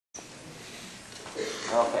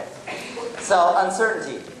Okay. So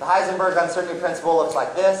uncertainty. The Heisenberg uncertainty principle looks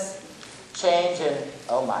like this. Change in,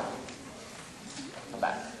 oh my. Come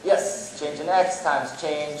back. Yes, change in x times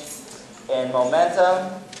change in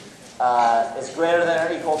momentum is greater than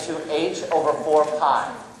or equal to h over 4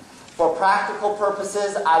 pi. For practical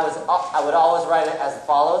purposes, I would always write it as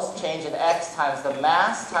follows. Change in x times the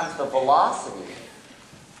mass times the velocity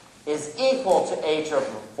is equal to h over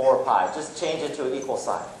 4 pi. Just change it to an equal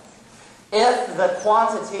sign. If the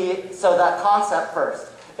quantity, so that concept first,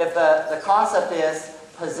 if the concept is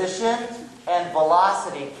position and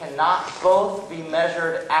velocity cannot both be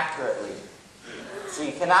measured accurately. So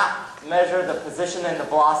you cannot measure the position and the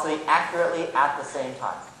velocity accurately at the same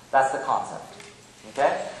time. That's the concept.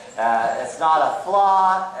 Okay? It's not a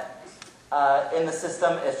flaw in the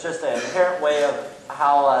system. It's just an inherent way of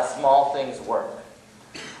how small things work.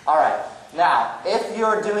 All right. Now, if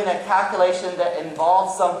you're doing a calculation that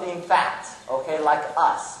involves something fat, okay, like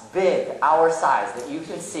us, big, our size, that you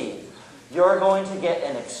can see, you're going to get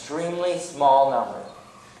an extremely small number.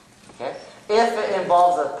 Okay? If it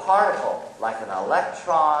involves a particle, like an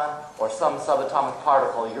electron or some subatomic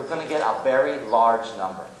particle, you're going to get a very large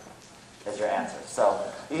number as your answer. So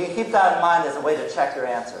you can keep that in mind as a way to check your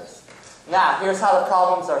answers. Now, here's how the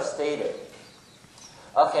problems are stated.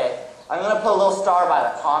 Okay, I'm going to put a little star by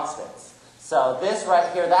the constants. So this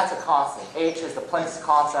right here, that's a constant. H is the Planck's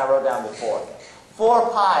constant I wrote down before. 4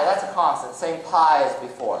 pi, that's a constant, same pi as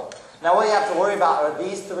before. Now what you have to worry about are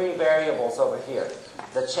these three variables over here.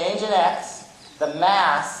 The change in x, the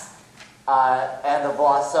mass, and the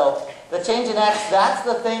velocity. So the change in x, that's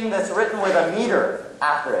the thing that's written with a meter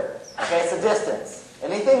after it. Okay, it's a distance.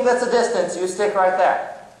 Anything that's a distance, you stick right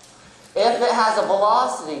there. If it has a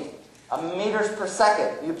velocity, meters per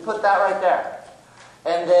second, you put that right there.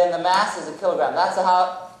 And then the mass is a kilogram. That's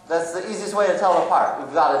the easiest way to tell them apart.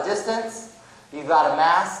 You've got a distance, you've got a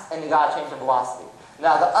mass, and you've got a change in velocity.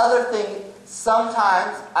 Now the other thing,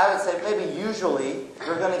 sometimes, I would say maybe usually,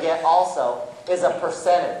 you're going to get also, is a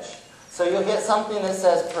percentage. So you'll get something that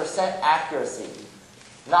says percent accuracy.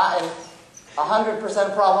 Not in 100%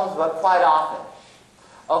 of problems, but quite often.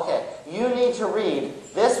 Okay, you need to read,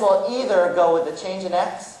 this will either go with the change in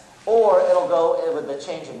x, or it'll go with the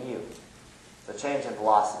change in u. The change in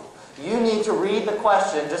velocity. You need to read the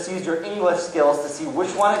question, just use your English skills to see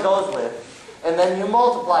which one it goes with, and then you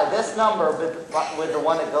multiply this number with the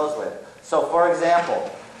one it goes with. So for example,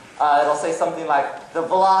 it'll say something like, the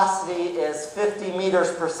velocity is 50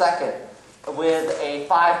 meters per second with a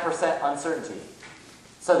 5% uncertainty.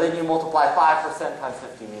 So then you multiply 5% times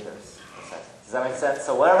 50 meters per second. Does that make sense?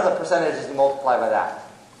 So whatever the percentage is, you multiply by that.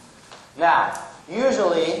 Now,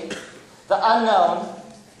 usually, the unknown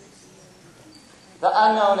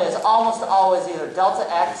is almost always either delta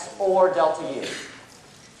x or delta u.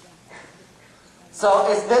 So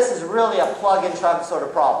this is really a plug-and-chug sort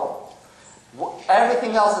of problem.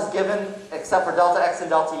 Everything else is given except for delta x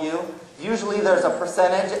and delta u. Usually there's a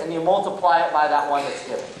percentage and you multiply it by that one that's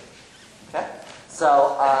given. Okay?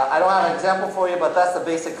 So I don't have an example for you, but that's the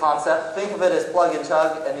basic concept. Think of it as plug and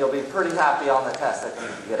chug and you'll be pretty happy on the test if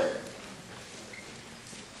you get it.